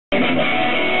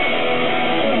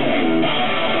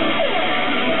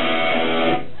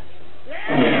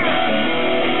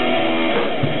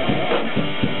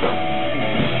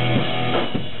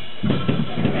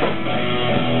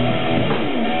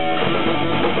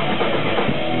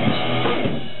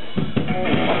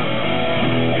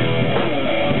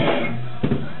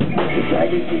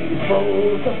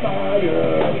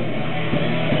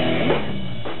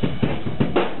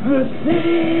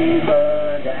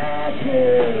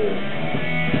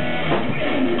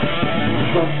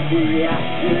the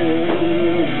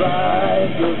active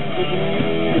rise of the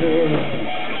leader.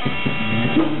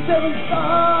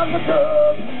 275 the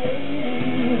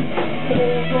W80,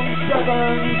 4 from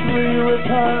 7, 3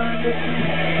 returned.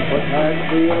 What has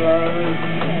we learned?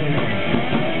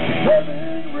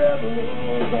 7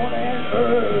 rebels on an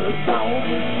earthbound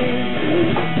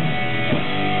mission.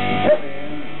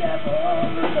 7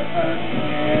 devils the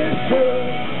mission.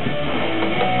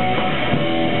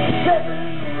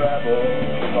 7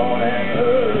 rebels on an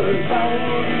earthbound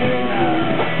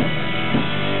mission.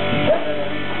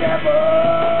 7 devils.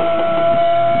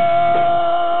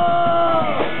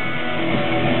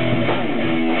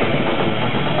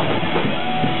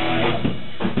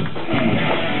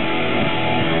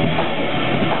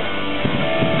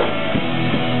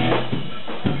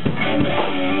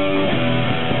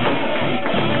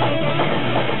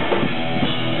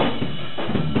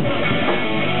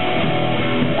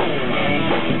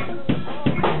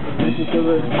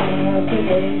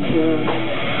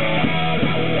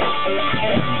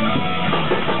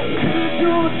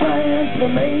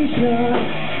 Transformation.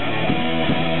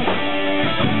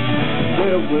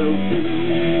 There will be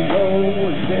no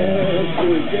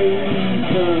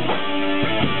investigation.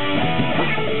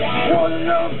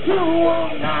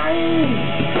 10209,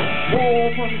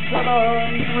 4 from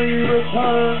 7, 3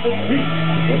 return to peace.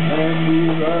 What can we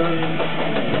learn?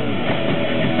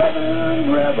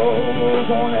 7 rebels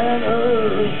on an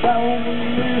earthbound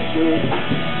mission.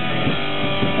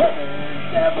 7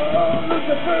 devils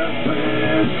the first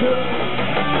mission.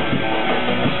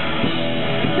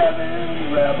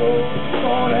 7 rebels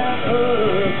on an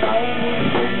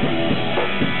earthbound mission.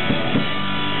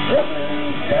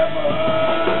 7 devils.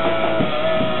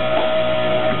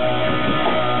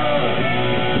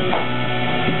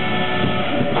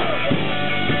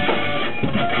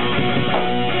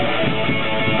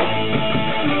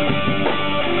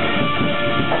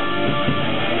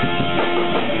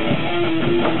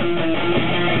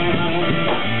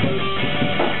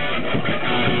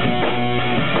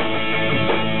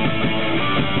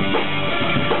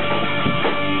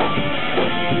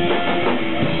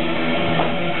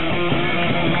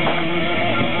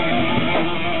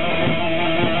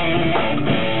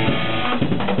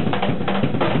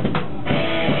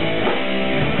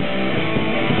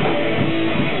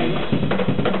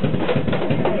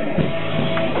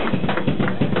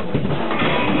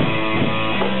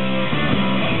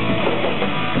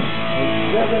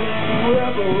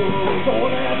 Rebels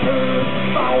on that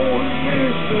earthbound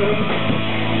mission.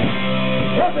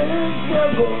 7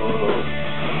 rebels.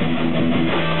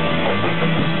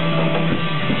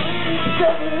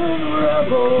 7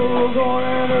 rebels on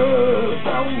an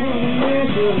earthbound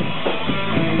mission.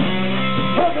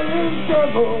 7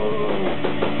 devils.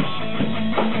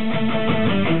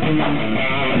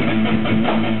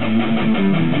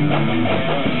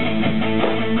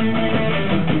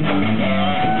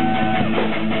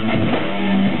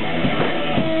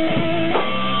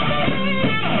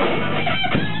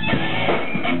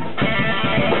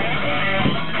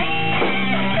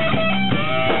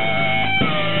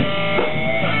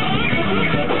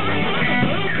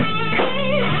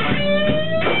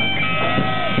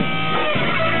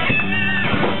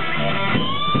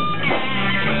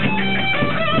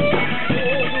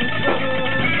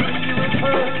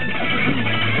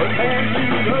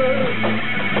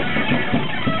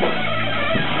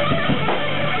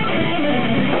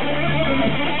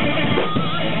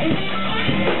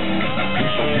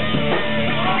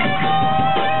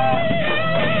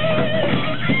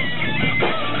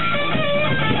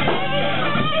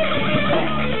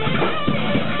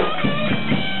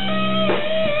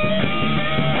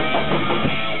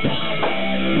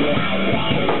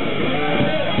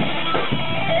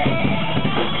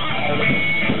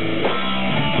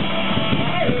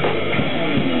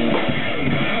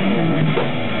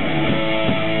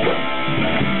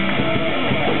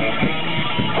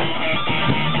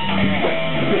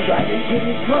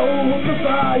 Control the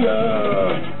fire.